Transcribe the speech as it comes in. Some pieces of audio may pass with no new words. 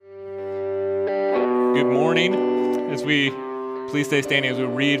morning. Please stay standing as we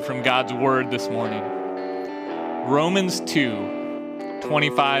read from God's word this morning. Romans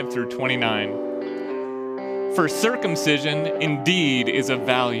 2:25 through 29. For circumcision indeed is of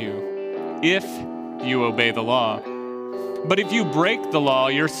value, if you obey the law. But if you break the law,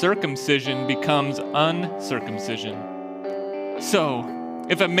 your circumcision becomes uncircumcision. So,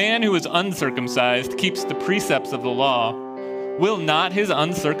 if a man who is uncircumcised keeps the precepts of the law, will not his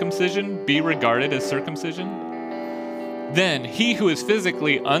uncircumcision be regarded as circumcision? Then he who is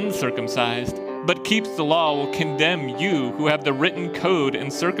physically uncircumcised but keeps the law will condemn you who have the written code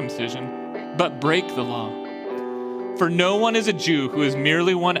in circumcision but break the law. For no one is a Jew who is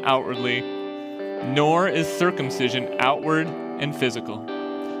merely one outwardly, nor is circumcision outward and physical.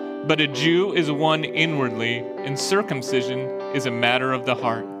 But a Jew is one inwardly, and circumcision is a matter of the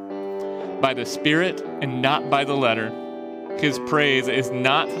heart, by the Spirit and not by the letter. His praise is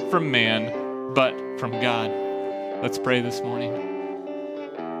not from man, but from God. Let's pray this morning.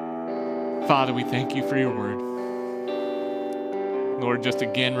 Father, we thank you for your word. Lord, just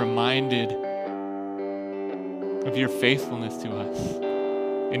again reminded of your faithfulness to us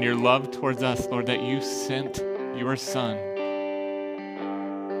and your love towards us, Lord, that you sent your Son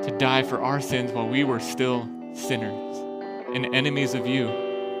to die for our sins while we were still sinners and enemies of you.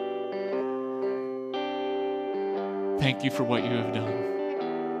 Thank you for what you have done.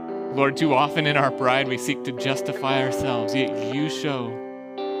 Lord, too often in our pride we seek to justify ourselves, yet you show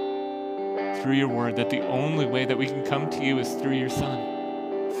through your word that the only way that we can come to you is through your Son.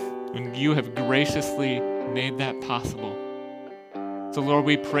 And you have graciously made that possible. So Lord,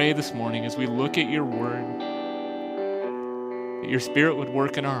 we pray this morning as we look at your word, that your Spirit would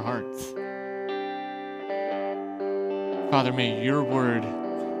work in our hearts. Father, may your word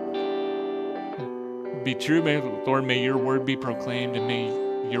be true. Lord, may your word be proclaimed, and may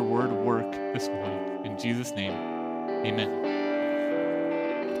your word work this morning. In Jesus' name, amen.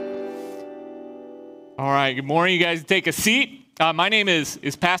 All right, good morning. You guys take a seat. My name is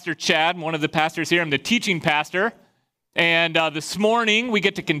Pastor Chad. I'm one of the pastors here. I'm the teaching pastor. And this morning, we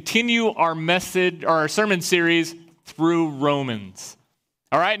get to continue our sermon series through Romans.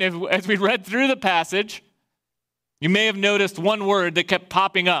 All right, and as we read through the passage, you may have noticed one word that kept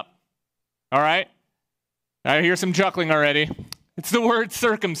popping up. All right? I hear some chuckling already. It's the word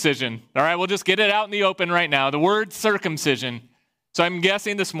circumcision. All right, we'll just get it out in the open right now. The word circumcision. So I'm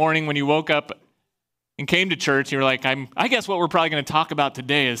guessing this morning when you woke up and came to church, you were like, I guess what we're probably going to talk about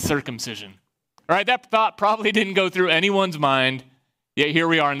today is circumcision. All right, that thought probably didn't go through anyone's mind, yet here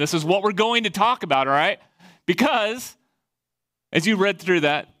we are, and this is what we're going to talk about, all right? Because as you read through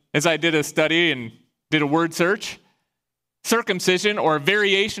that, as I did a study and did a word search, circumcision, or a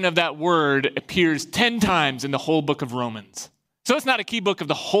variation of that word, appears 10 times in the whole book of Romans. So it's not a key book of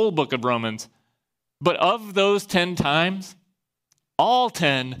the whole book of Romans, but of those 10 times, all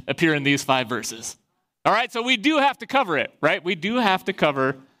 10 appear in these 5 verses. All right, so we do have to cover it, right? We do have to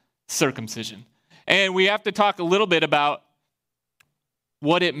cover circumcision. And we have to talk a little bit about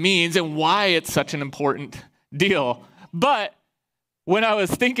what it means and why it's such an important deal. But when I was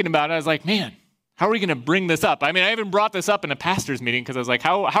thinking about it, I was like, man, how are we going to bring this up? I mean, I even brought this up in a pastor's meeting because I was like,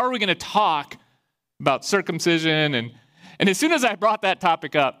 how are we going to talk about circumcision? And as soon as I brought that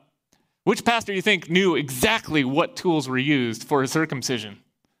topic up, which pastor do you think knew exactly what tools were used for a circumcision?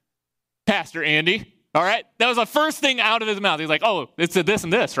 Pastor Andy. All right? That was the first thing out of his mouth. He's like, oh, it's a this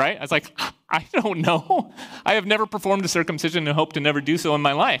and this, right? I was like, I don't know. I have never performed a circumcision and hope to never do so in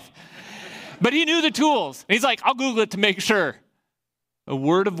my life. But he knew the tools. And he's like, I'll Google it to make sure. A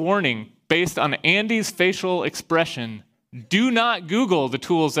word of warning based on Andy's facial expression. Do not Google the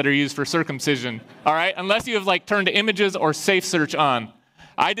tools that are used for circumcision, all right? Unless you have turned images or safe search on.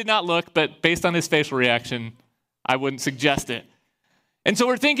 I did not look, but based on his facial reaction, I wouldn't suggest it. And so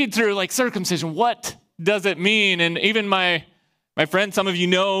we're thinking through circumcision, what does it mean? And even my friend, some of you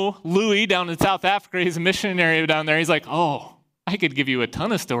know Louis down in South Africa, he's a missionary down there. He's like, oh, I could give you a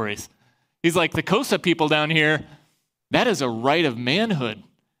ton of stories. He's like, the Kosa people down here, that is a rite of manhood.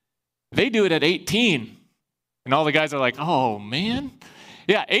 They do it at 18. And all the guys are like, oh, man.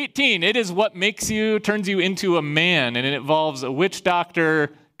 Yeah, 18, it is what turns you into a man. And it involves a witch doctor,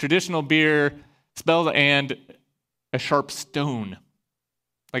 traditional beer, spells, and a sharp stone.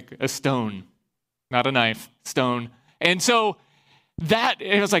 Like a stone, not a knife, stone. And so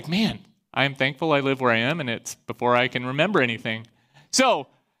it was like, man, I am thankful I live where I am, and it's before I can remember anything. So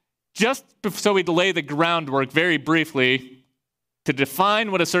just so we lay the groundwork very briefly, to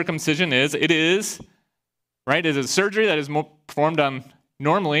define what a circumcision is, it is a surgery that is performed on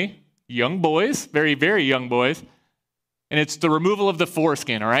normally young boys, very, very young boys, and it's the removal of the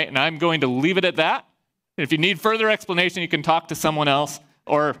foreskin, all right? And I'm going to leave it at that. If you need further explanation, you can talk to someone else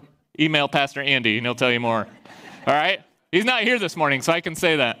or email Pastor Andy, and he'll tell you more. All right? He's not here this morning, so I can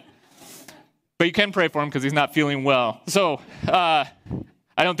say that. But you can pray for him because he's not feeling well. So I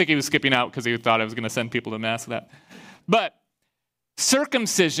don't think he was skipping out because he thought I was going to send people to Mass with that. But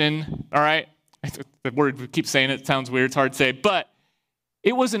circumcision, all right, the word, we keep saying it sounds weird, it's hard to say, but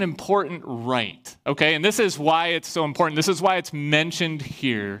it was an important rite, okay? And this is why it's so important. This is why it's mentioned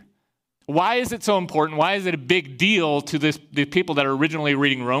here. Why is it so important? Why is it a big deal to the people that are originally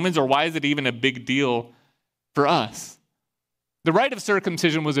reading Romans, or why is it even a big deal for us? The rite of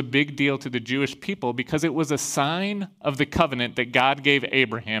circumcision was a big deal to the Jewish people because it was a sign of the covenant that God gave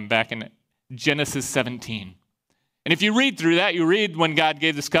Abraham back in Genesis 17. And if you read through that, you read when God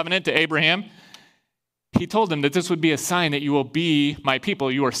gave this covenant to Abraham, he told him that this would be a sign that you will be my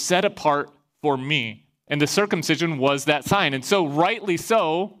people. You are set apart for me. And the circumcision was that sign. And so rightly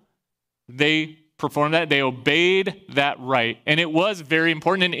so, they performed that. They obeyed that rite. And it was very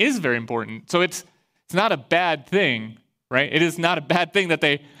important and is very important. So it's not a bad thing, right? It is not a bad thing that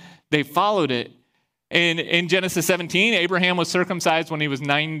they followed it. And in Genesis 17, Abraham was circumcised when he was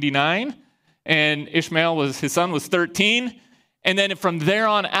 99. And Ishmael, his son, was 13. And then from there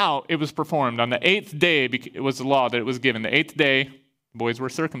on out, it was performed. On the 8th day, it was the law that it was given. The 8th day, boys were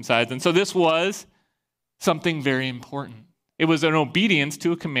circumcised. And so this was something very important. It was an obedience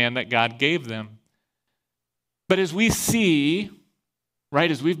to a command that God gave them. But as we see,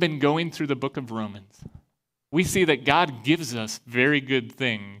 right, as we've been going through the book of Romans, we see that God gives us very good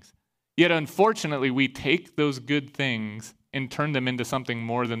things. Yet unfortunately, we take those good things and turn them into something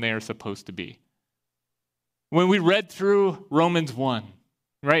more than they are supposed to be. When we read through Romans 1,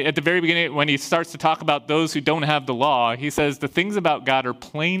 right, at the very beginning, when he starts to talk about those who don't have the law, he says the things about God are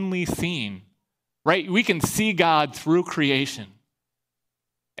plainly seen, right? We can see God through creation.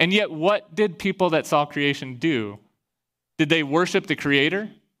 And yet, what did people that saw creation do? Did they worship the Creator?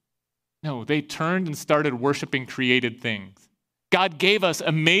 No, they turned and started worshiping created things. God gave us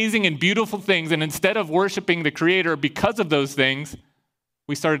amazing and beautiful things, and instead of worshiping the Creator because of those things,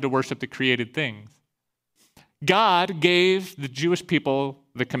 we started to worship the created things. God gave the Jewish people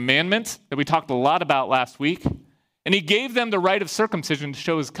the commandments that we talked a lot about last week, and he gave them the rite of circumcision to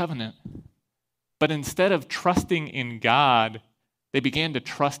show his covenant. But instead of trusting in God, they began to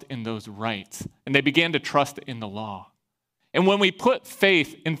trust in those rites, and they began to trust in the law. And when we put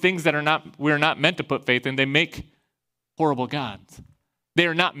faith in things that we're not meant to put faith in, they make horrible gods. They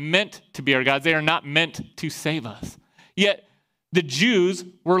are not meant to be our gods. They are not meant to save us. Yet the Jews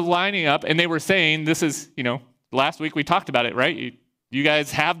were lining up, and they were saying, this is, last week we talked about it, right? You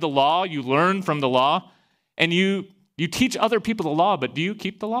guys have the law, you learn from the law, and you teach other people the law, but do you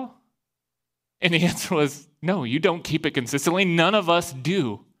keep the law? And the answer was, no, you don't keep it consistently. None of us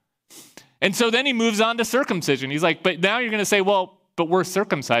do. And so then he moves on to circumcision. He's like, but now you're going to say, well, but we're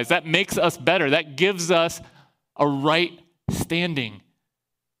circumcised. That makes us better. That gives us a right standing.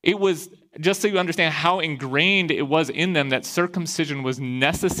 It was, just so you understand how ingrained it was in them that circumcision was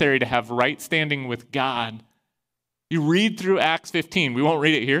necessary to have right standing with God. You read through Acts 15. We won't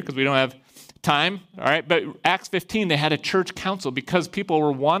read it here because we don't have time, all right? But Acts 15, they had a church council because people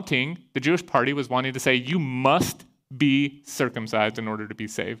were wanting, the Jewish party was wanting to say, you must be circumcised in order to be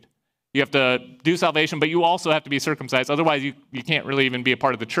saved. You have to do salvation, but you also have to be circumcised. Otherwise, you can't really even be a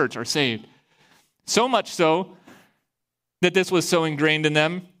part of the church or saved. So much so that this was so ingrained in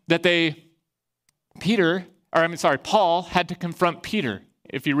them that Paul had to confront Peter,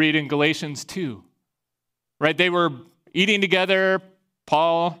 if you read in Galatians 2. Right? They were eating together,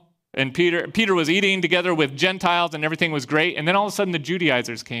 Paul and Peter. Peter was eating together with Gentiles and everything was great. And then all of a sudden the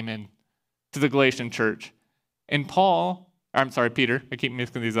Judaizers came in to the Galatian church. And Peter, I keep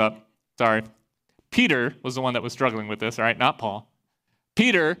mixing these up. Sorry. Peter was the one that was struggling with this, all right? Not Paul.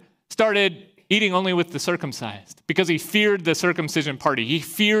 Peter started eating only with the circumcised because he feared the circumcision party. He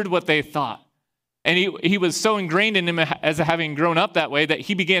feared what they thought. And he was so ingrained in him as having grown up that way that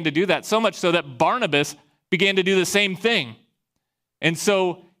he began to do that, so much so that Barnabas began to do the same thing. And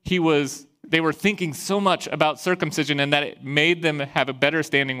so they were thinking so much about circumcision and that it made them have a better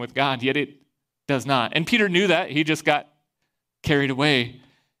standing with God, yet it does not. And Peter knew that. He just got carried away.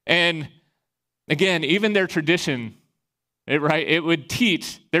 And again, even their tradition, their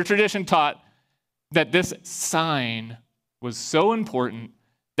tradition taught that this sign was so important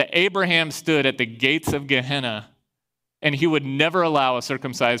that Abraham stood at the gates of Gehenna and he would never allow a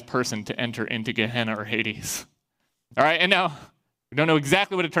circumcised person to enter into Gehenna or Hades. All right, and now, we don't know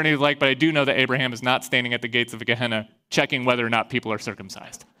exactly what eternity is like, but I do know that Abraham is not standing at the gates of Gehenna checking whether or not people are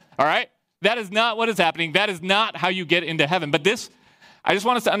circumcised. All right? That is not what is happening. That is not how you get into heaven. But this I just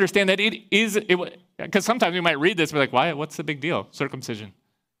want us to understand that because sometimes we might read this, we're like, why? What's the big deal? Circumcision.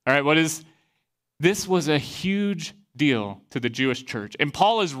 All right, this was a huge deal to the Jewish church. And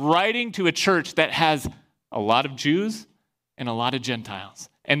Paul is writing to a church that has a lot of Jews and a lot of Gentiles.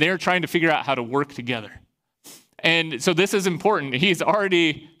 And they're trying to figure out how to work together. And so this is important. He's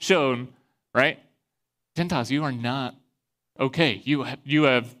already shown, right? Gentiles, you are not okay. You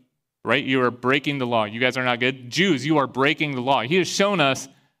have, right? You are breaking the law. You guys are not good. Jews, you are breaking the law. He has shown us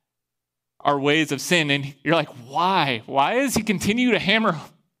our ways of sin. And you're like, why? Why does he continue to hammer?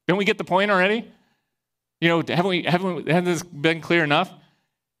 Don't we get the point already? Hasn't this been clear enough?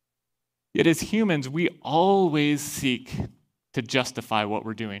 Yet as humans, we always seek to justify what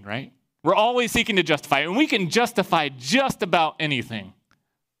we're doing, right? We're always seeking to justify it, and we can justify just about anything.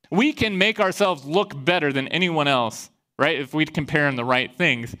 We can make ourselves look better than anyone else, right, if we compare them the right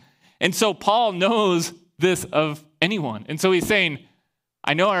things. And so Paul knows this of anyone. And so he's saying,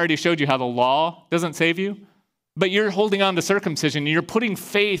 I know I already showed you how the law doesn't save you, but you're holding on to circumcision, and you're putting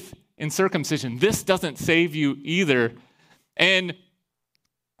faith in circumcision. This doesn't save you either. And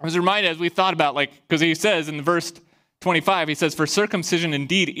I was reminded as we thought about, because he says in verse 25, he says, for circumcision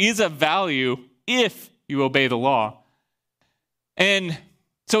indeed is of value if you obey the law. And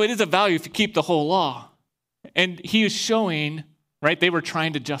so it is of value if you keep the whole law. And he is showing, right, they were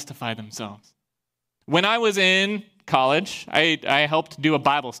trying to justify themselves. When I was in college, I helped do a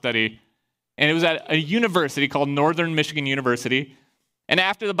Bible study, and it was at a university called Northern Michigan University. And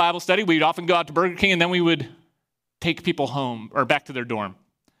after the Bible study, we'd often go out to Burger King, and then we would take people home or back to their dorm.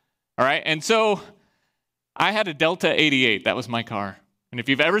 All right, and so I had a Delta 88. That was my car. And if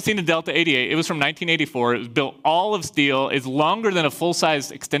you've ever seen a Delta 88, it was from 1984. It was built all of steel. It's longer than a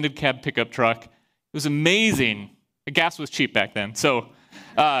full-size extended cab pickup truck. It was amazing. The gas was cheap back then, so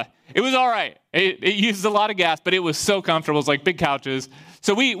it was all right. It used a lot of gas, but it was so comfortable. It was like big couches.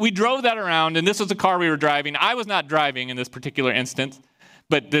 So we drove that around, and this was the car we were driving. I was not driving in this particular instance,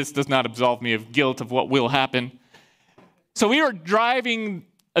 but this does not absolve me of guilt of what will happen. So we were driving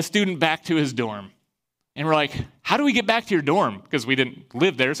a student back to his dorm. And we're like, how do we get back to your dorm? Because we didn't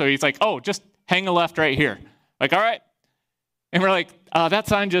live there. So he's like, oh, just hang a left right here. Like, all right. And we're like, that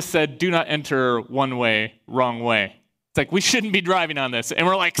sign just said, do not enter one way, wrong way. It's like, we shouldn't be driving on this. And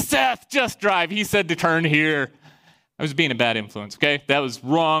we're like, Seth, just drive. He said to turn here. I was being a bad influence, okay? That was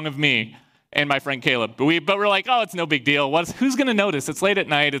wrong of me and my friend Caleb. But we're like, oh, it's no big deal. Who's going to notice? It's late at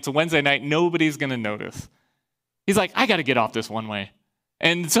night. It's a Wednesday night. Nobody's going to notice. He's like, I got to get off this one way.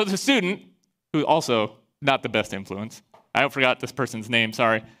 And so the student, who also not the best influence. I forgot this person's name,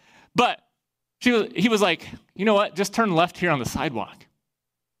 sorry. But he was like, you know what? Just turn left here on the sidewalk.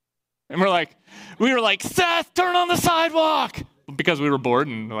 And we were like, Seth, turn on the sidewalk. Because we were bored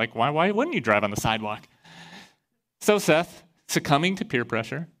and like, why wouldn't you drive on the sidewalk? So Seth, succumbing to peer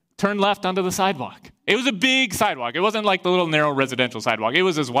pressure, turned left onto the sidewalk. It was a big sidewalk. It wasn't like the little narrow residential sidewalk. It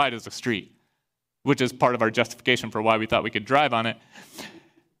was as wide as the street, which is part of our justification for why we thought we could drive on it.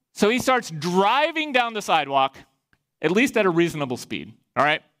 So he starts driving down the sidewalk, at least at a reasonable speed, all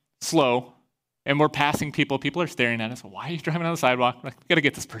right? Slow. And we're passing people. People are staring at us. Why are you driving on the sidewalk? We're like, we got to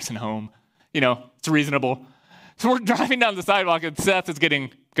get this person home. It's reasonable. So we're driving down the sidewalk, and Seth is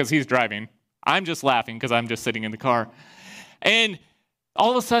because he's driving. I'm just laughing because I'm just sitting in the car. And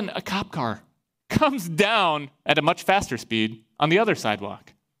all of a sudden, a cop car comes down at a much faster speed on the other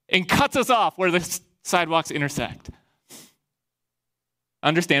sidewalk and cuts us off where the sidewalks intersect.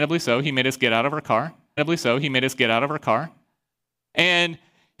 Understandably so, he made us get out of our car. And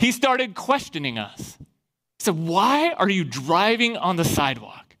he started questioning us. He said, why are you driving on the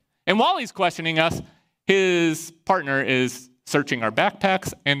sidewalk? And while he's questioning us, his partner is searching our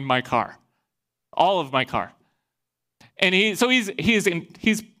backpacks and my car. All of my car. And he's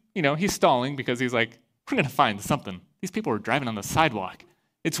stalling because he's like, we're going to find something. These people are driving on the sidewalk.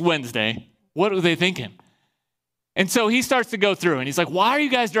 It's Wednesday. What are they thinking? And so he starts to go through, and he's like, why are you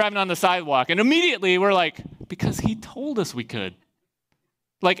guys driving on the sidewalk? And immediately we're like, because he told us we could.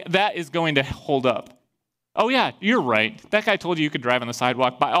 Like, that is going to hold up. Oh, yeah, you're right. That guy told you could drive on the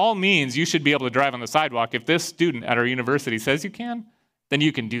sidewalk. By all means, you should be able to drive on the sidewalk. If this student at our university says you can, then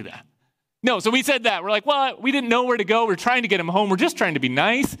you can do that. No, so we said that. We're like, well, we didn't know where to go. We're trying to get him home. We're just trying to be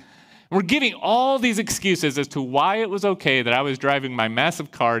nice. We're giving all these excuses as to why it was okay that I was driving my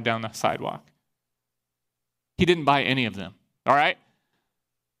massive car down the sidewalk. He didn't buy any of them, all right?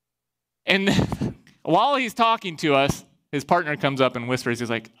 And while he's talking to us, his partner comes up and whispers, he's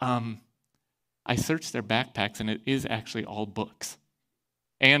like, I searched their backpacks, and it is actually all books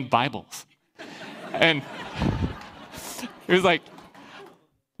and Bibles. And it was like,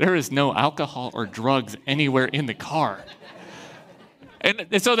 there is no alcohol or drugs anywhere in the car.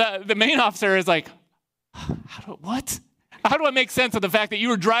 And so the main officer is like, what? How do I make sense of the fact that you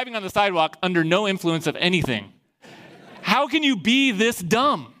were driving on the sidewalk under no influence of anything? How can you be this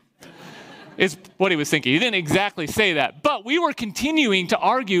dumb? Is what he was thinking. He didn't exactly say that, but we were continuing to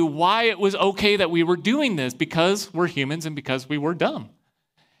argue why it was okay that we were doing this, because we're humans and because we were dumb.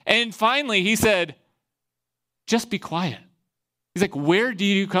 And finally he said, just be quiet. He's like, where do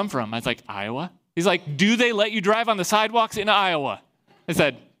you come from? I was like, Iowa. He's like, do they let you drive on the sidewalks in Iowa? I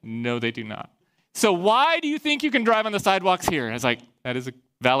said, no, they do not. So why do you think you can drive on the sidewalks here? I was like, that is a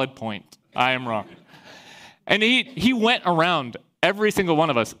valid point. I am wrong. And he went around every single one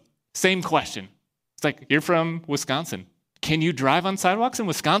of us. Same question. It's like, you're from Wisconsin. Can you drive on sidewalks in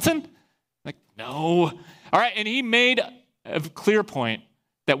Wisconsin? Like, no. All right, and he made a clear point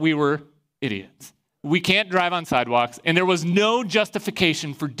that we were idiots. We can't drive on sidewalks, and there was no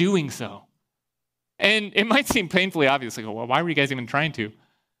justification for doing so. And it might seem painfully obvious, like, well, why were you guys even trying to?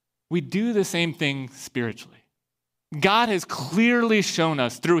 We do the same thing spiritually. God has clearly shown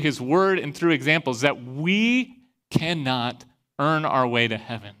us through his word and through examples that we cannot earn our way to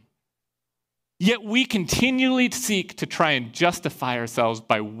heaven. Yet we continually seek to try and justify ourselves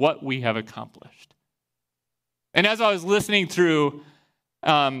by what we have accomplished. And as I was listening through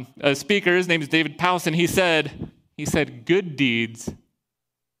a speaker, his name is David Powson, he said, good deeds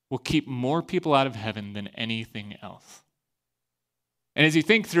will keep more people out of heaven than anything else. And as you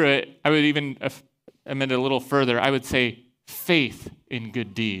think through it, I would even amend it a little further. I would say faith in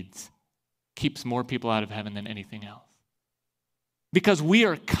good deeds keeps more people out of heaven than anything else. Because we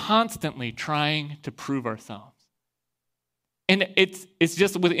are constantly trying to prove ourselves. And it's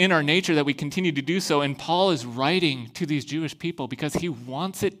just within our nature that we continue to do so. And Paul is writing to these Jewish people because he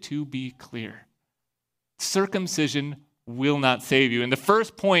wants it to be clear. Circumcision will not save you. And the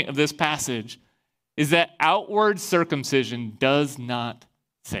first point of this passage is that outward circumcision does not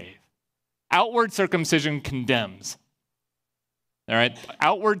save. Outward circumcision condemns. All right?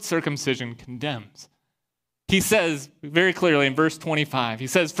 Outward circumcision condemns. He says very clearly in verse 25, he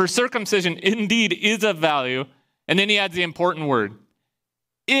says, for circumcision indeed is of value. And then he adds the important word,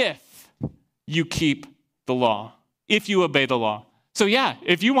 if you keep the law, if you obey the law. So yeah,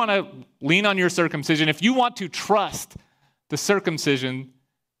 if you want to lean on your circumcision, if you want to trust the circumcision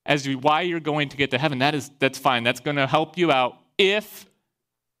as to why you're going to get to heaven, that's fine. That's going to help you out if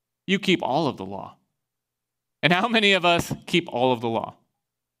you keep all of the law. And how many of us keep all of the law?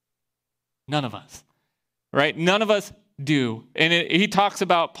 None of us. Right? None of us do. And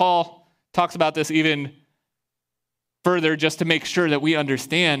Paul talks about this even further just to make sure that we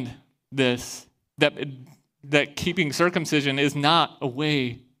understand this, that keeping circumcision is not a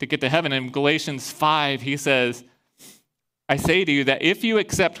way to get to heaven. In Galatians 5, he says, I say to you that if you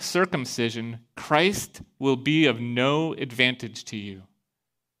accept circumcision, Christ will be of no advantage to you.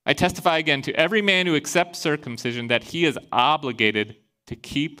 I testify again to every man who accepts circumcision that he is obligated to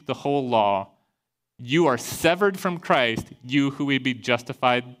keep the whole law. You are severed from Christ, you who would be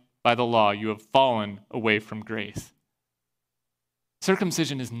justified by the law. You have fallen away from grace.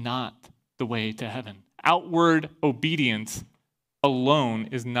 Circumcision is not the way to heaven. Outward obedience alone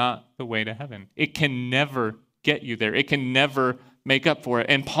is not the way to heaven. It can never get you there. It can never make up for it.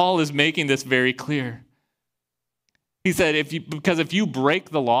 And Paul is making this very clear. He said, because if you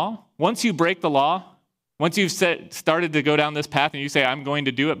break the law, once you break the law, once you've started to go down this path and you say, I'm going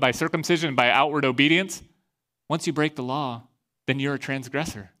to do it by circumcision, by outward obedience, once you break the law, then you're a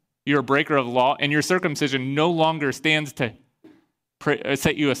transgressor. You're a breaker of the law, and your circumcision no longer stands to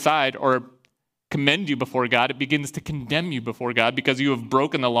set you aside or commend you before God. It begins to condemn you before God because you have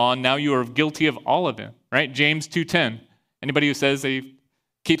broken the law, and now you are guilty of all of it, right? James 2:10. Anybody who says he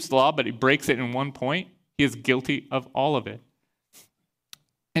keeps the law but he breaks it in one point, he is guilty of all of it.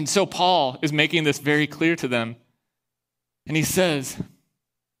 And so Paul is making this very clear to them. And he says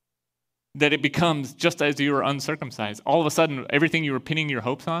that it becomes just as you were uncircumcised. All of a sudden, everything you were pinning your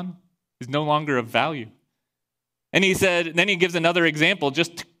hopes on is no longer of value. And he said, then he gives another example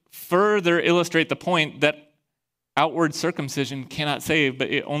just to further illustrate the point that outward circumcision cannot save, but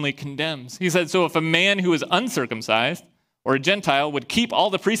it only condemns. He said, so if a man who is uncircumcised or a Gentile would keep all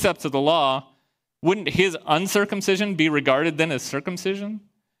the precepts of the law, wouldn't his uncircumcision be regarded then as circumcision?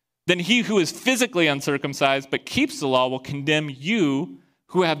 Then he who is physically uncircumcised but keeps the law will condemn you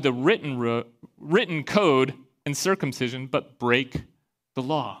who have the written code and circumcision but break the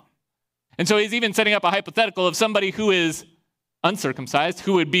law. And so he's even setting up a hypothetical of somebody who is uncircumcised,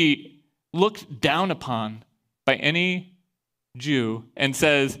 who would be looked down upon by any Jew, and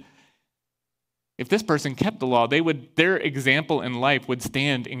says, if this person kept the law, their example in life would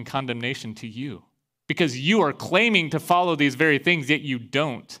stand in condemnation to you because you are claiming to follow these very things, yet you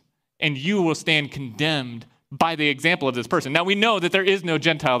don't. And you will stand condemned by the example of this person. Now, we know that there is no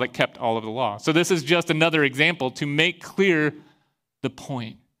Gentile that kept all of the law. So this is just another example to make clear the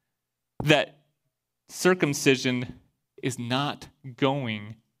point that circumcision is not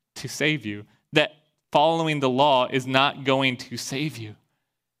going to save you, that following the law is not going to save you.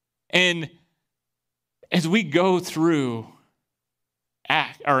 And as we go through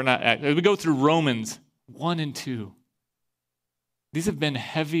as we go through Romans 1 and 2, these have been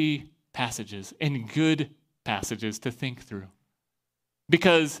heavy passages and good passages to think through.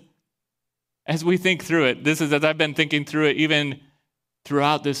 Because as we think through it, as I've been thinking through it even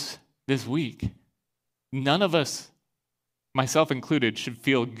throughout this week, none of us, myself included, should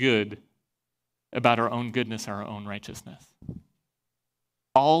feel good about our own goodness, our own righteousness.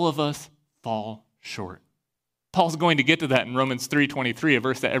 All of us fall short. Paul's going to get to that in Romans 3:23, a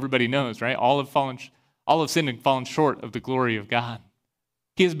verse that everybody knows, right? All have sinned and fallen short of the glory of God.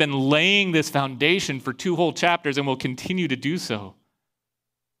 He has been laying this foundation for 2 whole chapters and will continue to do so.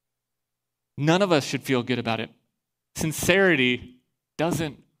 None of us should feel good about it. Sincerity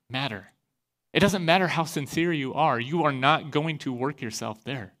doesn't matter. It doesn't matter how sincere you are. You are not going to work yourself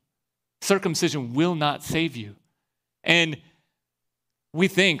there. Circumcision will not save you. And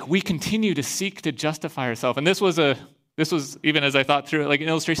we continue to seek to justify ourselves. And this was even as I thought through it, like an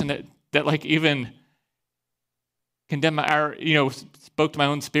illustration that like even condemned spoke to my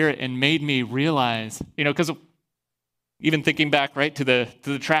own spirit and made me realize, because even thinking back right to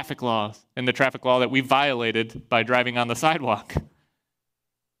the traffic laws and the traffic law that we violated by driving on the sidewalk.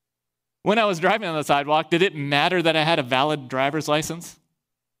 When I was driving on the sidewalk, did it matter that I had a valid driver's license?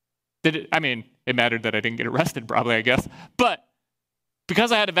 It mattered that I didn't get arrested, probably, I guess. But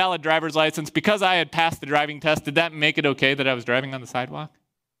because I had a valid driver's license, because I had passed the driving test, did that make it okay that I was driving on the sidewalk?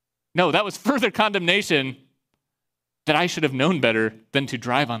 No, that was further condemnation that I should have known better than to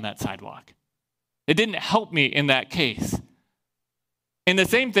drive on that sidewalk. It didn't help me in that case. And the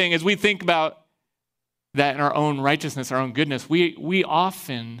same thing as we think about that in our own righteousness, our own goodness, we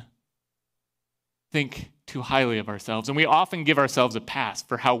often think too highly of ourselves, and we often give ourselves a pass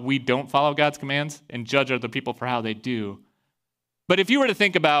for how we don't follow God's commands and judge other people for how they do. But if you were to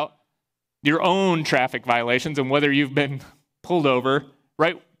think about your own traffic violations and whether you've been pulled over,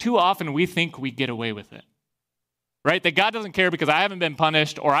 right? Too often we think we get away with it, right? That God doesn't care because I haven't been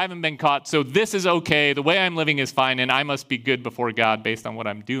punished or I haven't been caught, so this is okay, the way I'm living is fine, and I must be good before God based on what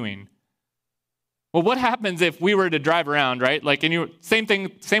I'm doing. Well, what happens if we were to drive around, right? Like,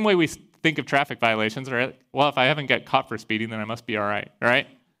 same way we think of traffic violations, right? Well, if I haven't got caught for speeding, then I must be all right?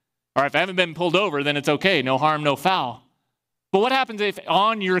 Or if I haven't been pulled over, then it's okay, no harm, no foul. But what happens if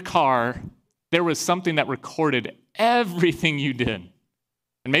on your car there was something that recorded everything you did?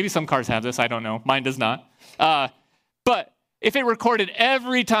 And maybe some cars have this, I don't know. Mine does not. But if it recorded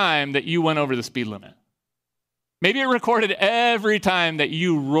every time that you went over the speed limit, maybe it recorded every time that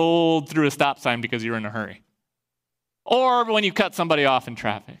you rolled through a stop sign because you were in a hurry, or when you cut somebody off in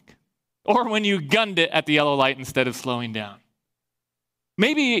traffic, or when you gunned it at the yellow light instead of slowing down.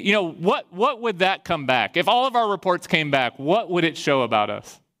 Maybe, what would that come back? If all of our reports came back, what would it show about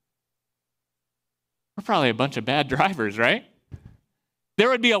us? We're probably a bunch of bad drivers, right? There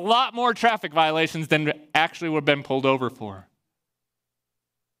would be a lot more traffic violations than actually would have been pulled over for.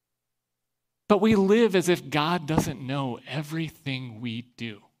 But we live as if God doesn't know everything we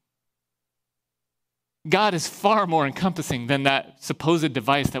do. God is far more encompassing than that supposed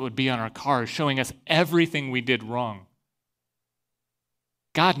device that would be on our cars showing us everything we did wrong.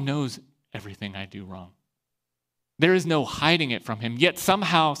 God knows everything I do wrong. There is no hiding it from him. Yet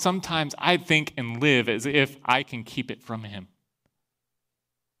somehow, sometimes I think and live as if I can keep it from him.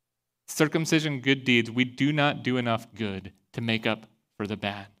 Circumcision, good deeds, we do not do enough good to make up for the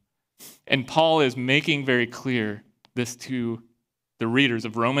bad. And Paul is making very clear this to the readers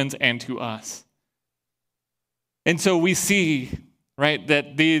of Romans and to us. And so we see, right,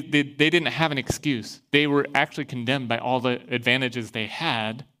 that they didn't have an excuse. They were actually condemned by all the advantages they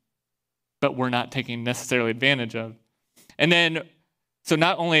had, but were not taking necessarily advantage of. And then, so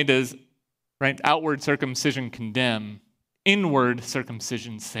not only does outward circumcision condemn, inward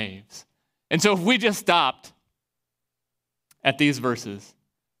circumcision saves. And so if we just stopped at these verses,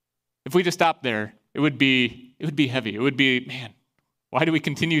 if we just stopped there, it would be heavy. It would be, man, why do we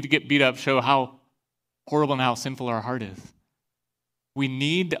continue to get beat up, show how horrible and how sinful our heart is? We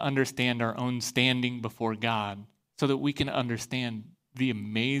need to understand our own standing before God so that we can understand the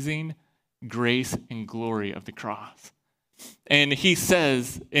amazing grace and glory of the cross. And he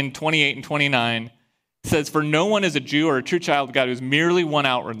says in 28 and 29, says, "For no one is a Jew or a true child of God who is merely one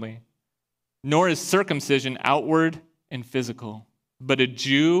outwardly, Nor is circumcision outward and physical, but a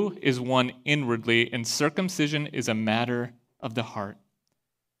Jew is one inwardly, and circumcision is a matter of the heart.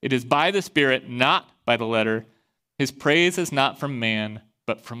 It is by the Spirit, not by the letter. His praise is not from man,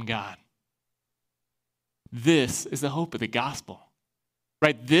 but from God. This is the hope of the gospel,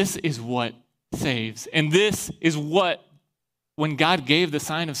 right? This is what saves. And this is what, when God gave the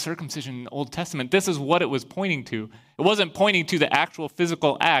sign of circumcision in the Old Testament, this is what it was pointing to. It wasn't pointing to the actual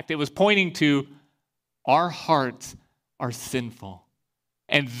physical act. It was pointing to our hearts are sinful,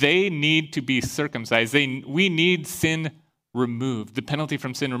 and they need to be circumcised. We need sin removed, the penalty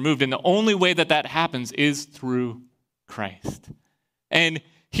from sin removed. And the only way that that happens is through Christ. And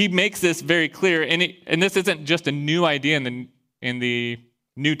he makes this very clear. And this isn't just a new idea in the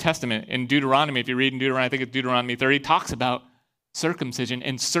New Testament. In Deuteronomy, if you read in Deuteronomy, I think it's Deuteronomy 30, talks about circumcision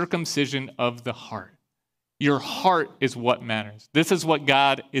and circumcision of the heart. Your heart is what matters. This is what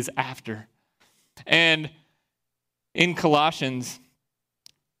God is after. And in Colossians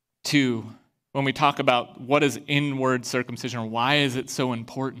 2, when we talk about what is inward circumcision or why is it so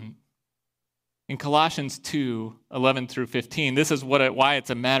important, in Colossians 2, 11 through 15, this is why it's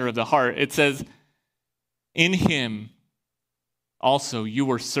a matter of the heart. It says, in him also you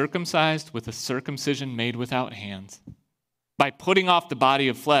were circumcised with a circumcision made without hands, by putting off the body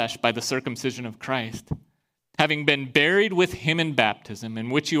of flesh by the circumcision of Christ, having been buried with him in baptism, in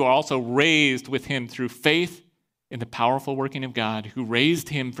which you are also raised with him through faith in the powerful working of God, who raised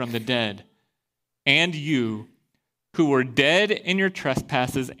him from the dead, and you, who were dead in your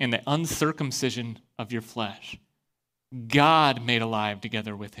trespasses and the uncircumcision of your flesh, God made alive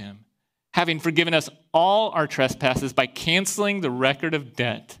together with him, having forgiven us all our trespasses by canceling the record of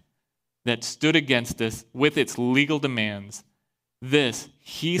debt that stood against us with its legal demands. This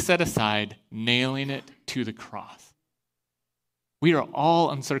he set aside, nailing it to the cross. We are all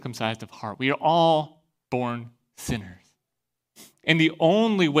uncircumcised of heart. We are all born sinners. And the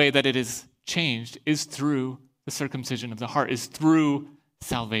only way that it is changed is through the circumcision of the heart, is through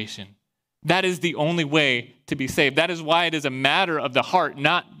salvation. That is the only way to be saved. That is why it is a matter of the heart,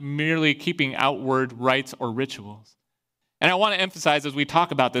 not merely keeping outward rites or rituals. And I want to emphasize as we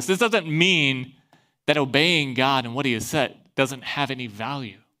talk about this doesn't mean that obeying God and what he has said doesn't have any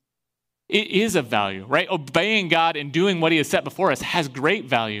value. It is of value, right? Obeying God and doing what he has set before us has great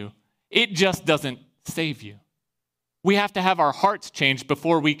value. It just doesn't save you. We have to have our hearts changed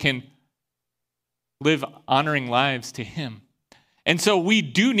before we can live honoring lives to him. And so we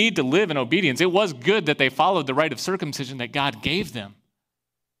do need to live in obedience. It was good that they followed the rite of circumcision that God gave them.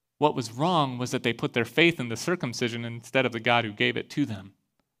 What was wrong was that they put their faith in the circumcision instead of the God who gave it to them.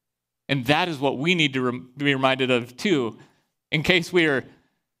 And that is what we need to be reminded of too, in case we are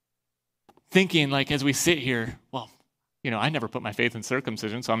thinking like as we sit here, well, I never put my faith in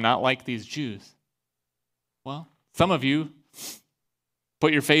circumcision, so I'm not like these Jews. Well, some of you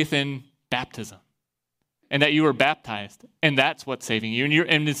put your faith in baptism and that you were baptized, and that's what's saving you.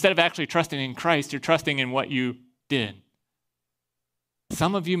 And instead of actually trusting in Christ, you're trusting in what you did.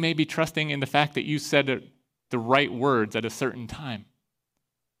 Some of you may be trusting in the fact that you said the right words at a certain time.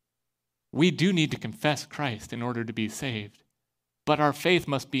 We do need to confess Christ in order to be saved, but our faith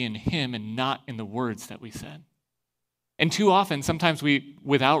must be in him and not in the words that we said. And too often, sometimes we,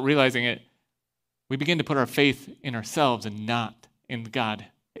 without realizing it, we begin to put our faith in ourselves and not in God.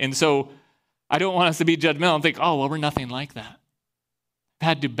 And so I don't want us to be judgmental and think, oh, well, we're nothing like that. I've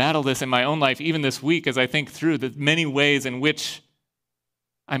had to battle this in my own life, even this week, as I think through the many ways in which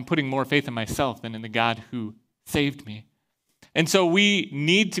I'm putting more faith in myself than in the God who saved me. And so we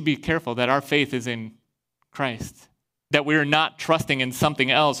need to be careful that our faith is in Christ, that we are not trusting in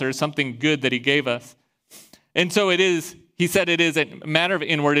something else or something good that he gave us. And so he said it is a matter of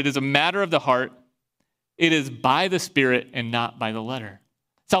inward, it is a matter of the heart. It is by the Spirit and not by the letter.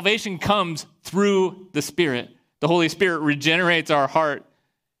 Salvation comes through the Spirit. The Holy Spirit regenerates our heart,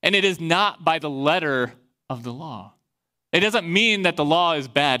 and it is not by the letter of the law. It doesn't mean that the law is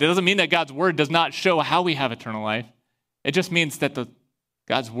bad. It doesn't mean that God's word does not show how we have eternal life. It just means that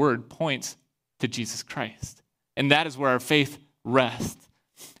God's word points to Jesus Christ. And that is where our faith rests.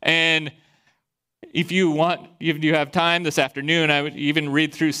 And if you have time this afternoon, I would even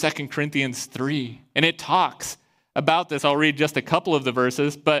read through 2 Corinthians 3. And it talks about this. I'll read just a couple of the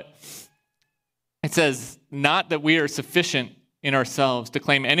verses, but it says, not that we are sufficient in ourselves to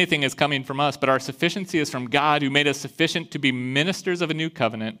claim anything is coming from us, but our sufficiency is from God, who made us sufficient to be ministers of a new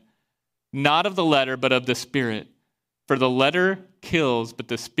covenant, not of the letter, but of the Spirit. For the letter kills, but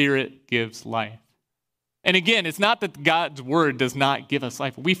the Spirit gives life. And again, it's not that God's word does not give us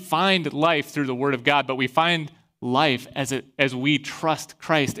life. We find life through the word of God, but we find life as we trust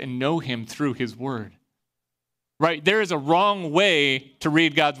Christ and know him through his word. Right? There is a wrong way to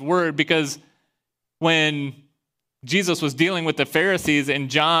read God's word, because when Jesus was dealing with the Pharisees in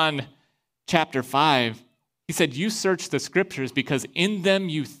John chapter 5, he said, "You search the scriptures because in them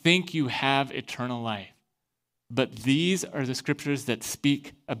you think you have eternal life. But these are the scriptures that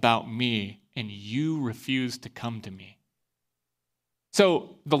speak about me, and you refuse to come to me."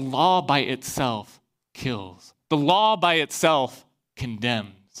 So the law by itself kills. The law by itself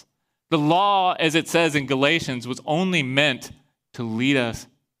condemns. The law, as it says in Galatians, was only meant to lead us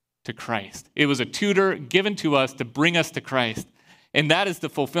to Christ. It was a tutor given to us to bring us to Christ. And that is the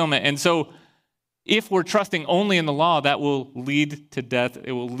fulfillment. And so if we're trusting only in the law, that will lead to death.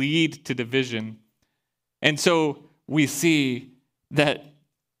 It will lead to division. And so we see that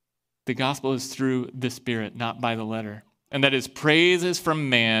the gospel is through the Spirit, not by the letter. And that his praise is from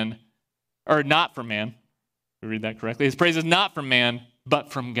man, or not from man. We read that correctly. His praise is not from man,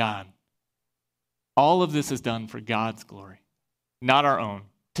 but from God. All of this is done for God's glory, not our own.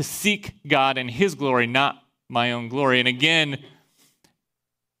 To seek God and his glory, not my own glory. And again,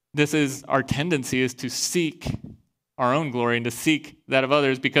 this is our tendency, is to seek our own glory and to seek that of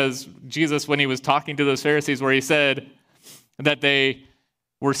others, because Jesus, when he was talking to those Pharisees where he said that they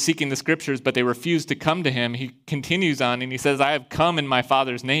were seeking the scriptures, but they refused to come to him, he continues on and he says, "I have come in my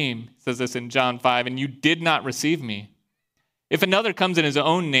Father's name," he says this in John 5, "and you did not receive me. If another comes in his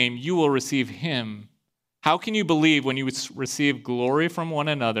own name, you will receive him. How can you believe when you receive glory from one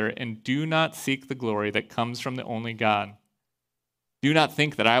another and do not seek the glory that comes from the only God? Do not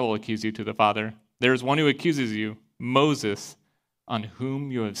think that I will accuse you to the Father. There is one who accuses you, Moses, on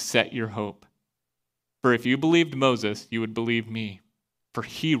whom you have set your hope. For if you believed Moses, you would believe me, for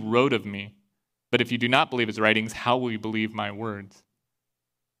he wrote of me. But if you do not believe his writings, how will you believe my words?"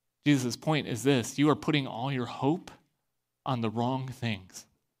 Jesus' point is this: you are putting all your hope on the wrong things.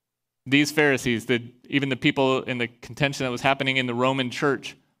 These Pharisees, even the people in the contention that was happening in the Roman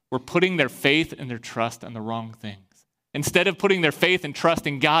church, were putting their faith and their trust on the wrong things. Instead of putting their faith and trust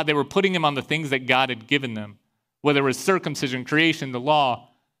in God, they were putting him on the things that God had given them, whether it was circumcision, creation, the law.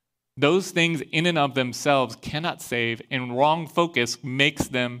 Those things in and of themselves cannot save, and wrong focus makes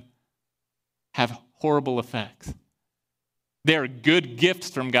them have horrible effects. They are good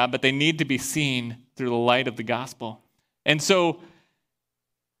gifts from God, but they need to be seen through the light of the gospel. And so,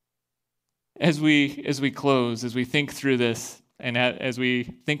 as we close, as we think through this, and as we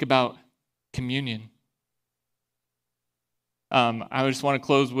think about communion, I just want to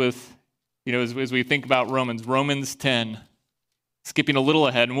close with, as we think about Romans 10, skipping a little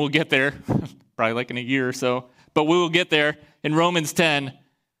ahead, and we'll get there, probably like in a year or so, but we will get there. In Romans 10,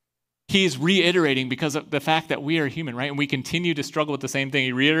 he's reiterating, because of the fact that we are human, right? And we continue to struggle with the same thing.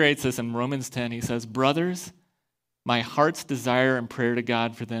 He reiterates this in Romans 10. He says, "Brothers, my heart's desire and prayer to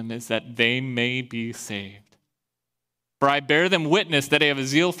God for them is that they may be saved. For I bear them witness that they have a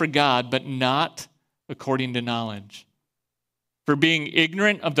zeal for God, but not according to knowledge. For being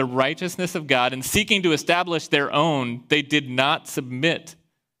ignorant of the righteousness of God and seeking to establish their own, they did not submit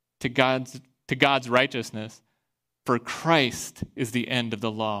to God's righteousness. For Christ is the end of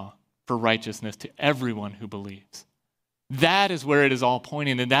the law for righteousness to everyone who believes." That is where it is all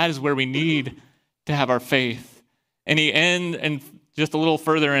pointing, and that is where we need to have our faith. And he ends, and just a little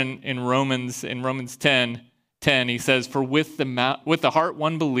further in Romans 10, he says, "For with the heart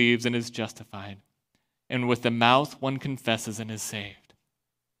one believes and is justified, and with the mouth one confesses and is saved.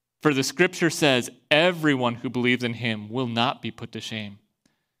 For the scripture says, everyone who believes in him will not be put to shame.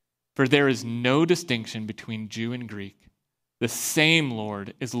 For there is no distinction between Jew and Greek. The same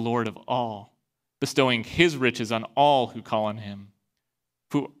Lord is Lord of all, bestowing his riches on all who call on him.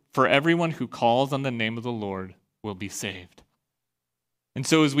 For everyone who calls on the name of the Lord will be saved." And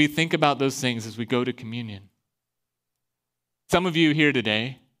so as we think about those things, as we go to communion, some of you here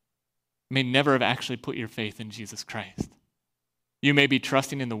today may never have actually put your faith in Jesus Christ. You may be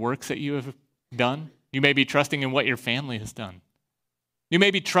trusting in the works that you have done. You may be trusting in what your family has done. You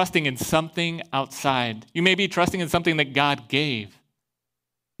may be trusting in something outside. You may be trusting in something that God gave,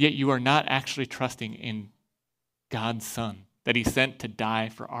 yet you are not actually trusting in God's Son, that he sent to die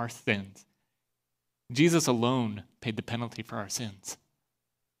for our sins. Jesus alone paid the penalty for our sins.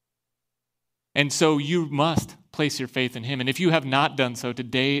 And so you must place your faith in him. And if you have not done so,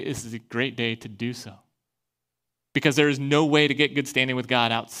 today is a great day to do so. Because there is no way to get good standing with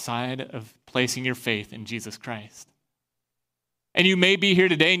God outside of placing your faith in Jesus Christ. And you may be here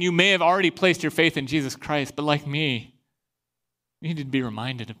today and you may have already placed your faith in Jesus Christ, but like me, you need to be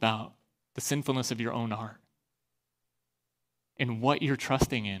reminded about the sinfulness of your own heart and what you're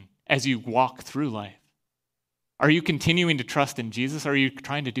trusting in as you walk through life. Are you continuing to trust in Jesus, or are you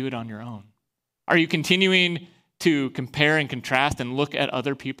trying to do it on your own? Are you continuing to compare and contrast and look at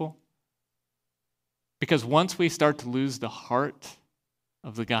other people? Because once we start to lose the heart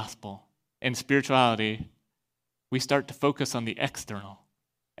of the gospel and spirituality, we start to focus on the external,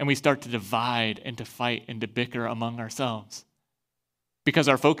 and we start to divide and to fight and to bicker among ourselves. Because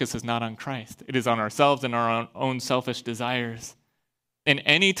our focus is not on Christ. It is on ourselves and our own selfish desires. And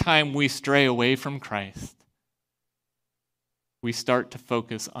any time we stray away from Christ, we start to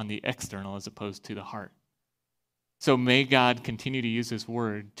focus on the external as opposed to the heart. So may God continue to use his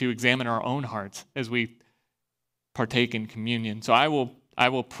word to examine our own hearts as we partake in communion. So I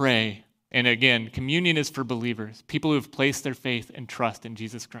will pray. And again, communion is for believers, people who have placed their faith and trust in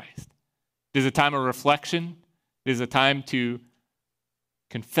Jesus Christ. It is a time of reflection. It is a time to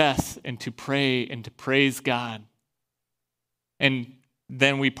confess and to pray and to praise God. And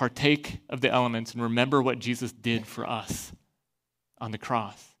then we partake of the elements and remember what Jesus did for us on the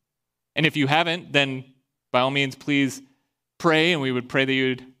cross. And if you haven't, then by all means, please pray, and we would pray that you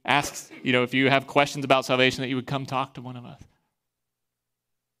would ask, if you have questions about salvation, that you would come talk to one of us.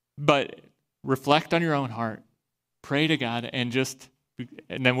 But reflect on your own heart, pray to God, and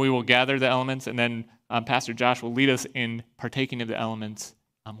then we will gather the elements, and then Pastor Josh will lead us in partaking of the elements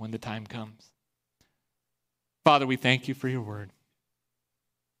when the time comes. Father, we thank you for your word.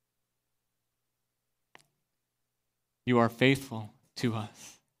 You are faithful to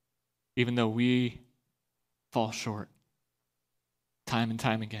us, even though we fall short time and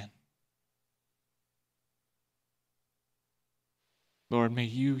time again. Lord, may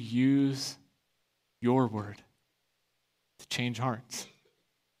you use your word to change hearts,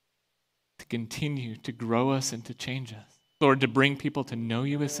 to continue to grow us and to change us. Lord, to bring people to know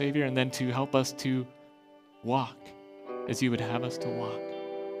you as Savior, and then to help us to walk as you would have us to walk.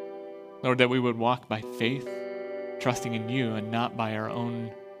 Lord, that we would walk by faith, trusting in you and not by our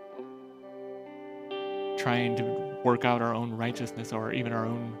own trying to work out our own righteousness or even our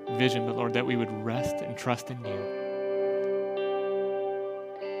own vision, but Lord, that we would rest and trust in you.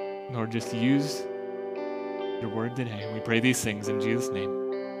 Lord, just use your word today. We pray these things in Jesus'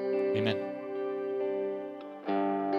 name. Amen.